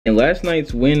In last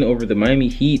night's win over the Miami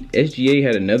Heat, SGA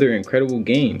had another incredible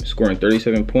game, scoring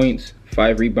 37 points,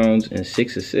 5 rebounds, and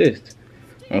 6 assists.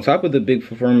 On top of the big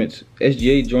performance,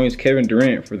 SGA joins Kevin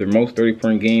Durant for their most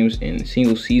 30-point games in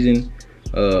single season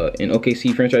in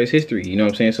OKC franchise history. You know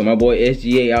what I'm saying? So my boy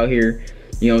SGA out here,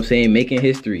 you know what I'm saying, making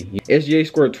history. SGA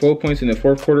scored 12 points in the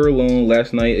fourth quarter alone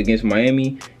last night against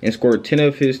Miami and scored 10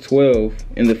 of his 12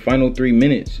 in the final 3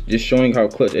 minutes, just showing how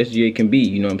clutch SGA can be,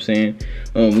 you know what I'm saying?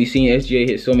 We've seen SGA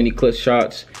hit so many clutch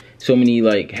shots, so many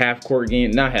like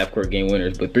not half-court game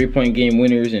winners, but 3-point game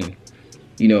winners. And,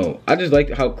 you know, I just like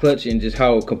how clutch and just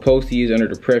how composed he is under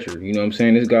the pressure, you know what I'm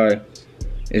saying? This guy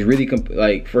is really,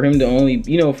 like, for him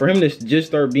to just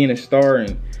start being a star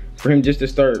and for him just to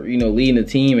start, you know, leading the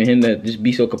team and him to just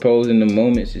be so composed in the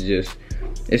moments is just,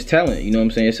 it's talent, you know what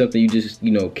I'm saying? It's something you just, you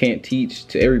know, can't teach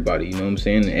to everybody, you know what I'm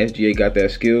saying? And SGA got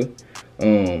that skill.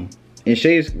 And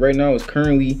Shea right now is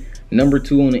currently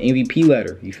 #2 on the MVP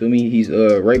ladder, you feel me? He's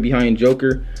right behind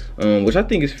Joker, which I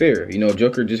think is fair. You know,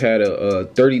 Joker just had a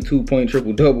 32-point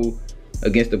triple-double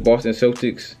against the Boston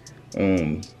Celtics.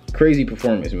 Crazy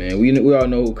performance, man. We all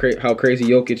know how crazy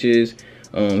Jokic is.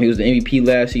 He was the MVP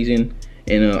last season.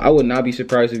 And I would not be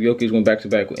surprised if Jokic went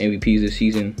back-to-back with MVPs this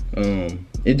season.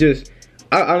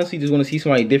 I honestly just want to see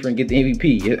somebody different get the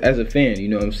MVP as a fan, you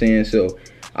know what I'm saying? So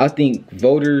I think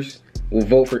voters will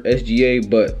vote for SGA,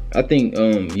 but I think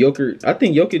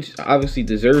Jokic obviously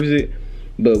deserves it.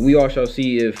 But we all shall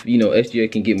see if, you know,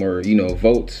 SGA can get more, you know,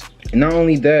 votes. And not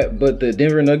only that, but the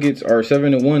Denver Nuggets are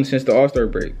 7-1 since the All-Star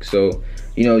break. So,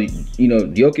 you know,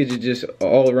 Jokic is just an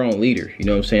all-around leader. You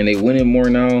know what I'm saying? They winning more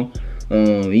now.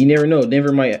 You never know.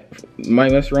 Denver might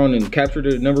mess around and capture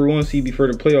the #1 seed before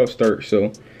the playoffs start.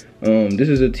 So, this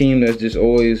is a team that's just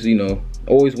always, you know,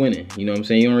 always winning. You know what I'm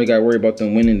saying? You don't really got to worry about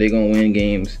them winning. They're going to win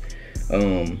games.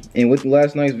 And with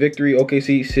last night's victory,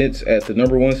 OKC sits at the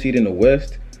 #1 seed in the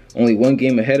West, only 1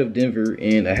 game ahead of Denver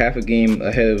and a half a game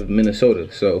ahead of Minnesota.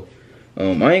 So,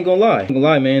 I ain't gonna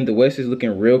lie, man. The West is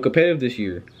looking real competitive this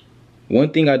year. One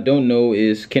thing I don't know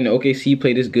is, can the OKC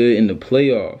play this good in the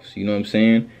playoffs? You know what I'm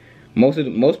saying?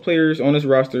 Most players on this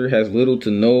roster has little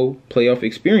to no playoff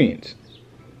experience,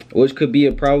 which could be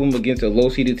a problem against a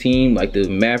low-seeded team like the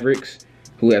Mavericks,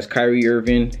 who has Kyrie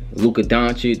Irving, Luka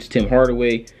Doncic, Tim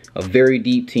Hardaway, a very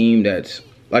deep team that's,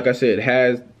 like I said,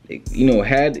 has, you know,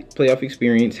 had playoff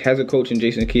experience, has a coach in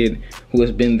Jason Kidd who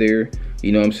has been there.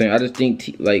 You know what I'm saying? I just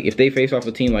think, like, if they face off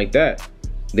a team like that,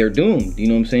 they're doomed. You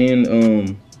know what I'm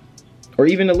saying? Or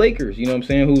even the Lakers, you know what I'm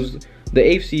saying, who's the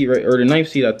 8th seed, right, or the 9th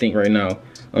seed, I think, right now.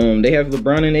 They have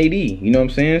LeBron and AD, you know what I'm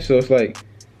saying? So it's like,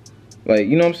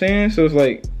 you know what I'm saying? So it's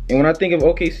like, and when I think of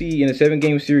OKC in a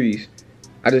 7-game series,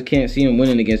 I just can't see them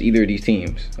winning against either of these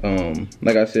teams.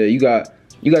 Like I said, you got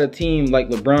a team like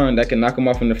LeBron that can knock them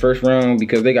off in the first round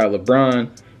because they got LeBron,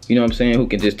 you know what I'm saying, who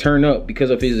can just turn up because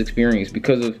of his experience,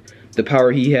 because of the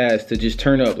power he has to just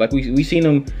turn up. Like we seen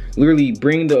him literally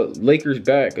bring the Lakers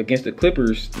back against the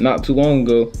Clippers not too long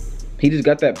ago. He just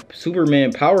got that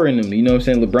Superman power in him, you know what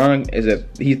I'm saying?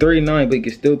 LeBron he's 39, but he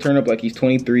can still turn up like he's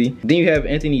 23. Then you have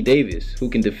Anthony Davis, who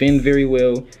can defend very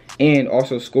well and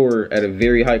also score at a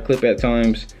very high clip at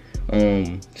times,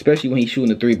 especially when he's shooting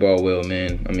the 3-ball well,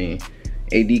 man. I mean,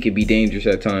 AD could be dangerous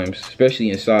at times, especially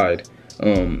inside.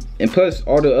 And plus,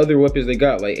 all the other weapons they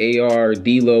got, like AR,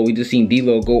 D-Lo. We just seen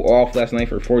D-Lo go off last night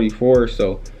for 44.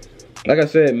 So, like I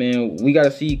said, man, we got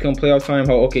to see come playoff time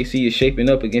how OKC is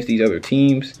shaping up against these other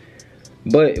teams.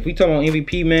 But if we talk about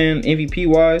MVP, man,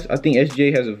 MVP-wise, I think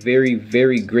SGA has a very,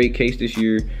 very great case this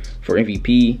year for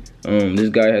MVP. This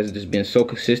guy has just been so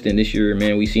consistent this year,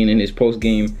 man. We seen in his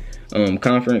post-game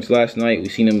conference last night, we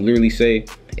seen him literally say,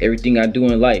 everything I do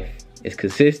in life is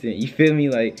consistent. You feel me?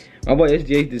 Like, my boy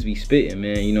SGA just be spitting,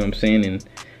 man. You know what I'm saying? And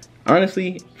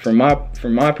honestly, from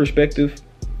my perspective,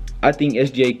 I think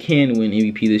SGA can win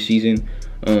MVP this season.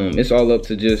 It's all up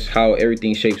to just how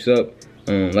everything shapes up.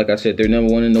 Like I said, they're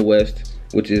 #1 in the West,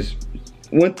 which is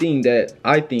one thing that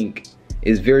I think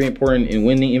is very important in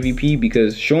winning MVP,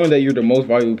 because showing that you're the most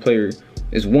valuable player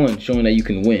is, 1, showing that you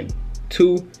can win.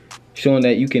 2, showing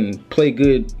that you can play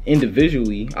good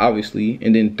individually, obviously.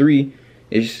 And then 3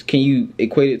 is, can you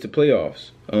equate it to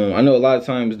playoffs? I know a lot of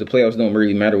times the playoffs don't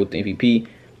really matter with the MVP.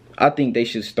 I think they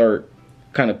should start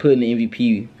kind of putting the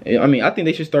MVP. I mean, I think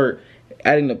they should start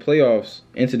adding the playoffs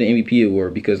into the MVP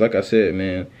award, because like I said,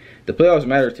 man, the playoffs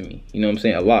matter to me, you know what I'm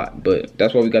saying, a lot. But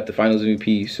that's why we got the finals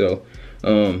MVP. So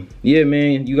yeah,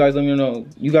 man, you guys let me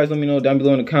know down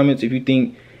below in the comments if you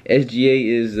think SGA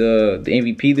is the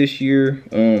MVP this year.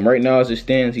 Right now as it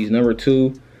stands, he's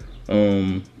 #2,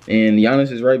 and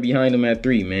Giannis is right behind him at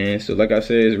 3, man. So like I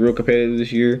said, it's real competitive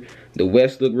this year. The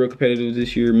West look real competitive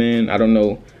this year, man. I don't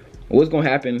know what's gonna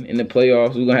happen in the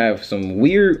playoffs. We're gonna have some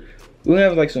weird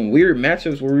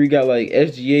matchups where we got like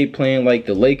SGA playing like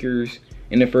the Lakers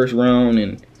in the first round,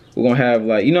 and we're gonna have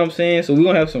like, you know what I'm saying? So we're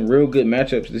gonna have some real good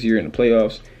matchups this year in the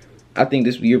playoffs. I think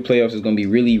this year playoffs is gonna be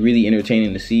really, really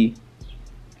entertaining to see.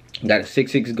 Got a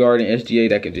 6'6" guard in SGA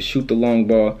that can just shoot the long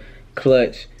ball,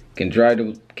 clutch, can drive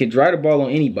the ball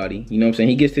on anybody. You know what I'm saying?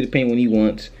 He gets to the paint when he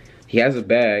wants. He has a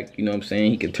bag, you know what I'm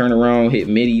saying? He can turn around, hit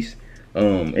middies.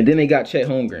 And then they got Chet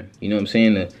Holmgren, you know what I'm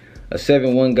saying? A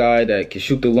 7'1" guy that can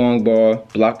shoot the long ball,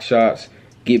 block shots,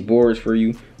 get boards for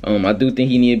you. I do think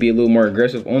he need to be a little more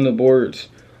aggressive on the boards.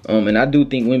 And I do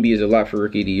think Wemby is a lot for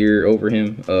Rookie of the Year over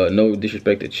him. No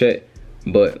disrespect to Chet,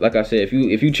 but like I said, if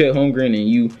you Chet Holmgren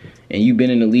and you've been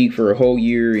in the league for a whole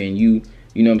year, and you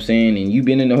know what I'm saying, and you've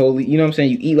been in the whole league, you know what I'm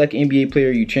saying, you eat like an NBA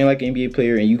player, you train like an NBA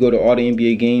player, and you go to all the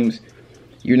NBA games,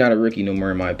 you're not a rookie no more,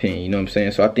 in my opinion. You know what I'm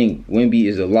saying? So I think Wemby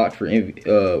is a lock for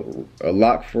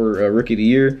Rookie of the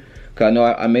Year. Cause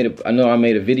I made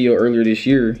a video earlier this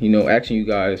year, you know, asking you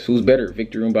guys who's better,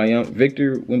 Victor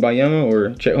Wembanyama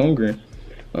or Chet Holmgren.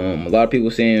 A lot of people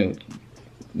saying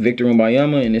Victor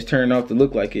Wembanyama, and it's turned out to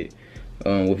look like it.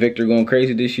 With Victor going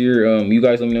crazy this year, you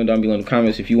guys let me know down below in the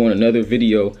comments if you want another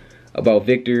video about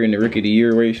Victor and the Rookie of the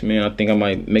Year race, man. I think I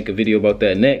might make a video about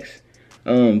that next.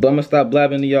 But I'm gonna stop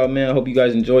blabbing to y'all, man. I hope you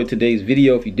guys enjoyed today's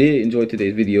video. If you did enjoy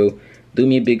today's video, do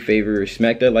me a big favor,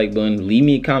 smack that like button, leave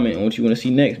me a comment on what you want to see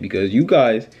next, because you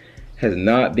guys has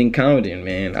not been commenting,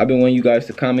 man. I've been wanting you guys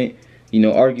to comment, you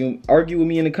know, argue with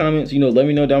me in the comments. You know, let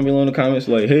me know down below in the comments,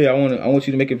 like, hey, I want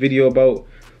you to make a video about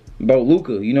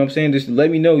Luka. You know what I'm saying? Just let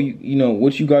me know, you know,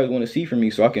 what you guys want to see from me,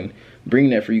 so I can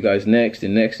bring that for you guys next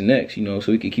and next and next, you know,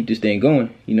 so we can keep this thing going.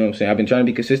 You know what I'm saying? I've been trying to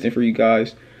be consistent for you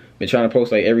guys. Been trying to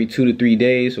post like every 2 to 3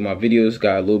 days, so my videos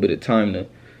got a little bit of time to,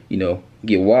 you know,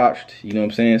 get watched. You know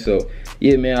what I'm saying? So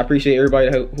yeah, man, I appreciate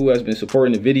everybody who has been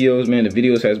supporting the videos, man. The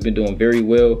videos has been doing very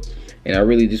well, and I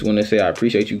really just want to say I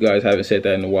appreciate you guys. I haven't said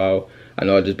that in a while. I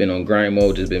know I've just been on grind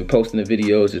mode, just been posting the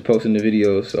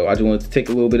videos, so I just wanted to take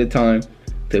a little bit of time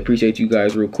to appreciate you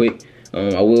guys real quick.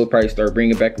 I will probably start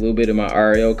bringing back a little bit of my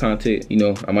RL content. You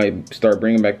know, I might start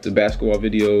bringing back the basketball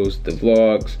videos, the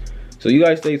vlogs. So you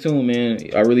guys stay tuned, man.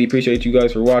 I really appreciate you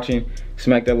guys for watching.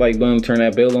 Smack that like button, turn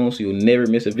that bell on so you'll never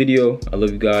miss a video. I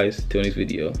love you guys. Till next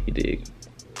video. You dig?